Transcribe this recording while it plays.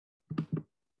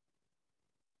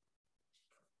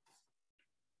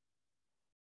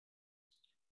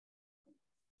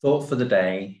Thought for the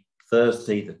day,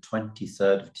 Thursday, the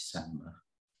 23rd of December.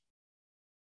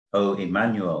 O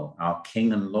Emmanuel, our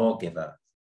King and Lawgiver,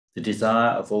 the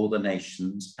desire of all the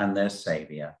nations and their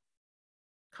Saviour,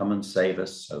 come and save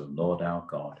us, O Lord our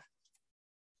God.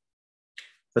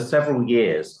 For several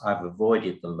years, I've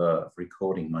avoided the lure of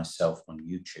recording myself on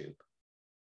YouTube.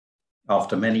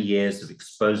 After many years of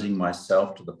exposing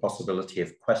myself to the possibility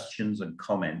of questions and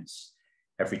comments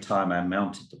every time I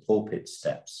mounted the pulpit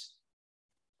steps,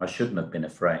 I shouldn't have been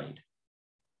afraid.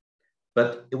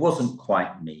 But it wasn't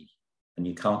quite me, and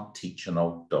you can't teach an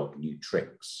old dog new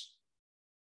tricks.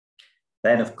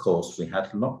 Then, of course, we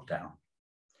had lockdown.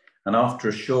 And after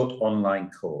a short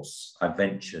online course, I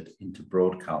ventured into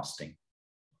broadcasting,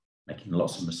 making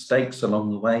lots of mistakes along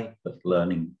the way, but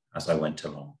learning as I went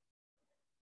along.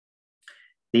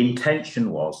 The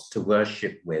intention was to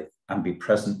worship with and be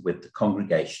present with the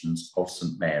congregations of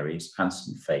St. Mary's and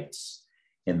St. Faith's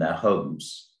in their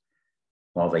homes,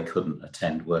 while they couldn't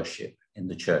attend worship in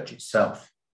the church itself.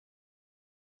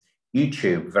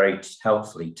 YouTube very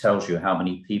helpfully tells you how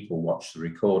many people watch the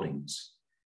recordings,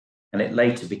 and it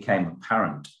later became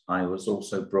apparent I was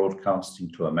also broadcasting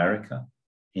to America,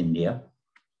 India,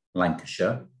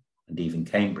 Lancashire, and even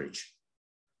Cambridge.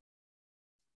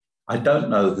 I don't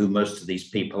know who most of these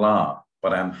people are,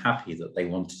 but I'm happy that they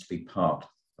wanted to be part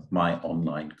of my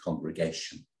online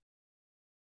congregation.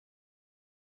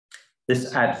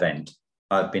 This Advent,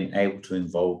 I've been able to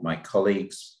involve my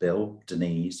colleagues, Bill,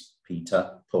 Denise,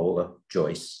 Peter, Paula,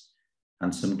 Joyce,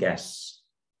 and some guests.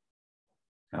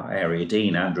 Our area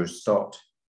dean, Andrew Stott,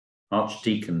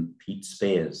 Archdeacon Pete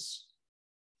Spears,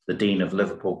 the Dean of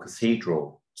Liverpool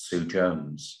Cathedral, Sue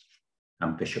Jones,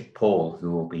 and Bishop Paul,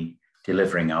 who will be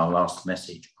delivering our last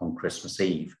message on Christmas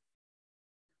Eve.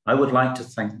 I would like to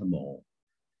thank them all.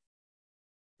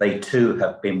 They too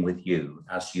have been with you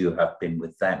as you have been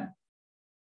with them.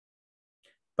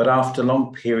 But after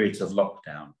long periods of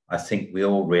lockdown, I think we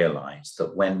all realise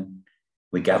that when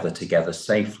we gather together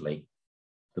safely,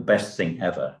 the best thing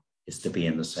ever is to be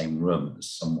in the same room as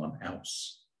someone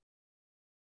else.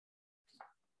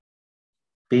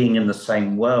 Being in the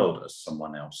same world as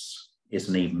someone else is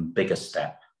an even bigger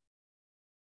step.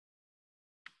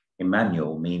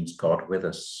 Emmanuel means God with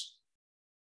us.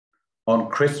 On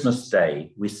Christmas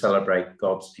Day, we celebrate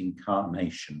God's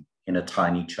incarnation in a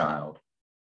tiny child,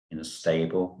 in a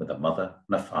stable with a mother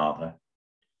and a father,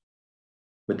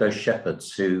 with those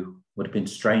shepherds who would have been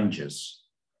strangers,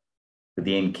 with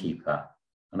the innkeeper,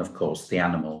 and of course the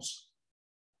animals.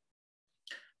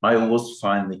 I always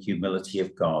find the humility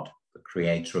of God, the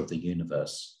creator of the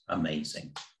universe,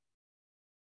 amazing.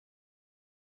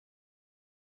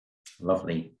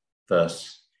 Lovely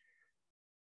verse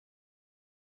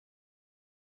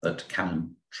that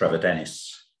Canon Trevor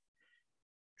Dennis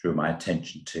drew my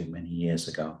attention to many years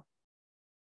ago.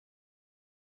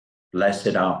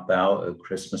 Blessed art thou, O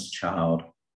Christmas child,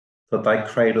 for thy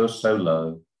cradle so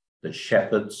low that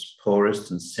shepherds,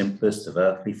 poorest and simplest of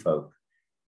earthly folk,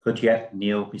 could yet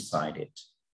kneel beside it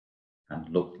and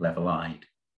look level-eyed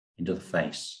into the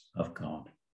face of God.